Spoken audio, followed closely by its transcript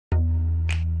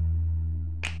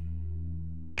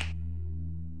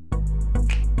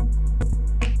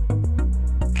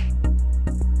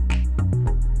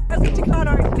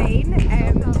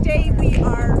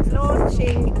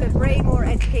painting the Bremore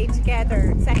Educate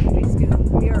Together secondary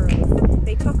school murals.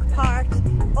 They took part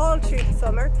all through the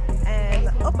summer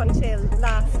up until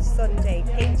last Sunday,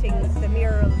 painting the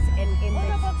murals in this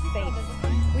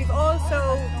space. We've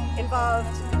also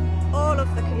involved all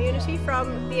of the community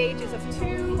from the ages of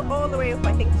 2 all the way up,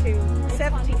 I think, to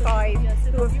 75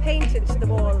 who have painted the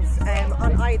walls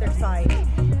on either side.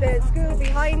 The school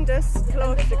behind us,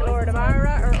 close to Clonard,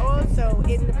 are also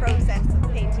in the process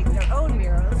of painting their own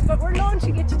murals, but we're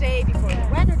launching it today before the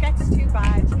weather gets too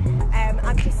bad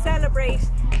and to celebrate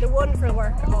the wonderful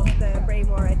work of the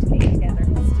Bremore Educate Together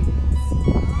students.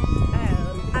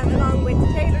 And along with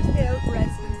Taylorsville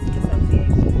Residents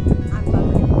Association and Brook.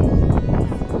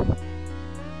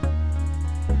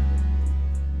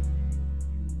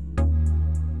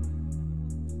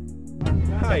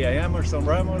 Hi, I am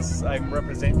Ramos. I'm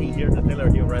representing here the Taylor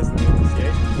Residents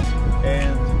Association,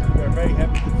 and we're very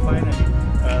happy to finally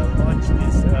launch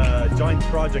this joint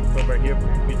project over here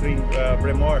between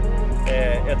Bremore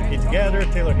Educate Together,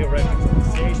 Taylor Residents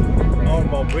Association, our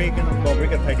Brook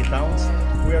and Tidy Towns.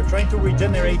 We are trying to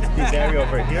regenerate this area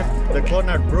over here, the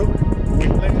Clonard Brook. We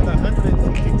planted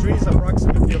 150 trees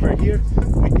approximately over here.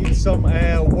 We did some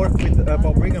work with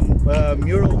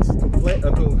murals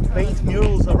to paint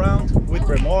murals around with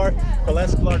Bremore.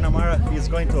 Clonard is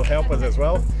going to help us as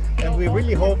well. And we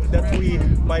really hope that we,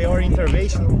 by our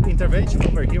intervention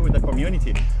over here with the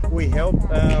community, we help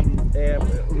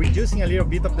reducing a little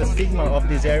bit of the stigma of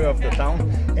this area of the town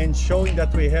and show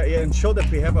that we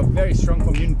have a very strong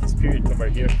community spirit over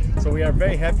here. So we are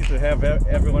very happy to have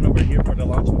everyone over here for the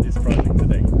launch of this project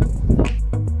today.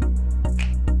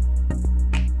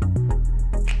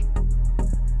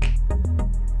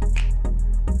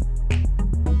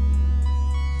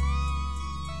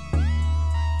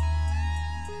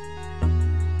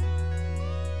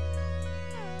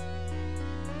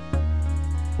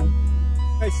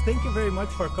 Guys, thank you very much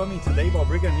for coming today.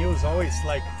 Brook News always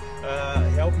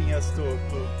helping us to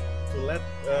let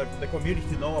the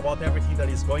community know about everything that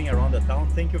is going around the town.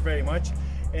 Thank you very much.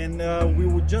 And we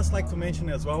would just like to mention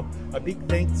as well a big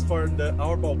thanks for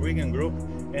our Brook group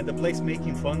and the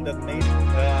Placemaking Fund that made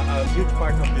a huge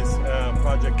part of this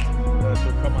project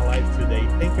to come alive today.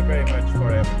 Thank you very much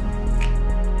for everything.